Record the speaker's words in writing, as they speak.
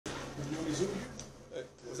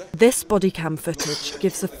This bodycam footage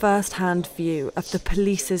gives a first-hand view of the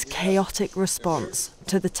police's chaotic response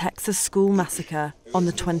to the Texas school massacre on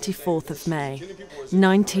the 24th of May.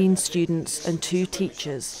 19 students and 2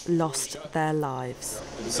 teachers lost their lives.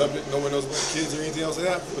 The subject, no one knows about kids or anything else like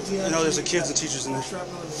that? I know there's kids and teachers in there.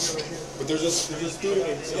 But there's a student.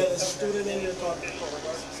 Yeah, there's a student in here talking.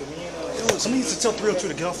 Somebody needs to tell 302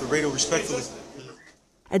 to get off the radio respectfully.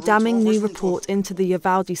 A damning new report into the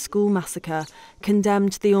Uvalde school massacre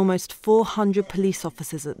condemned the almost 400 police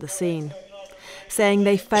officers at the scene, saying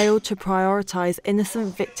they failed to prioritise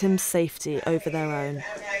innocent victims' safety over their own.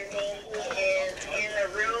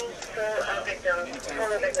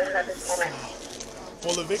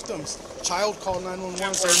 Full of victims. Child called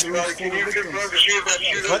 911 saying the room is full of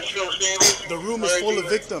victims. What? The room is full of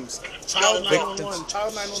victims. Child 911.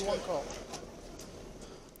 Child 911 call.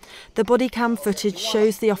 The bodycam footage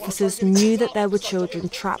shows the officers knew that there were children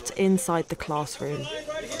trapped inside the classroom.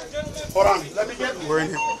 Hold on, let me get. We're in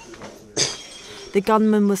here. The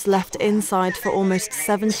gunman was left inside for almost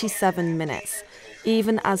 77 minutes,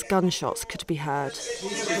 even as gunshots could be heard.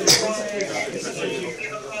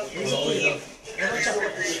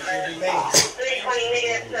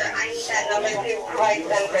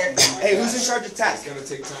 Hey, who's in charge of task? It's gonna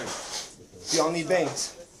take time. Y'all need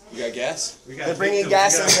bangs. You got gas? They're bringing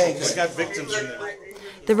gas and bangs. We got victims in there.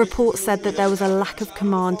 The report said that there was a lack of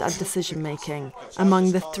command and decision-making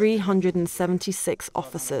among the 376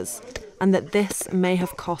 officers, and that this may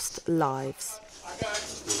have cost lives.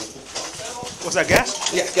 What's that,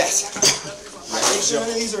 gas? Yeah, gas. Make sure none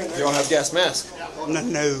of these are in there. You don't have gas mask.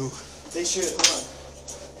 No. They should. Hold on.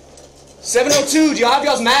 702, do y'all have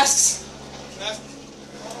y'all's masks?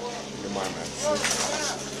 You're my man.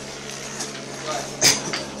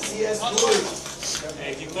 CS Blue.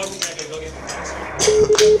 Hey, if you close, I can go get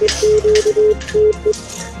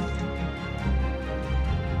the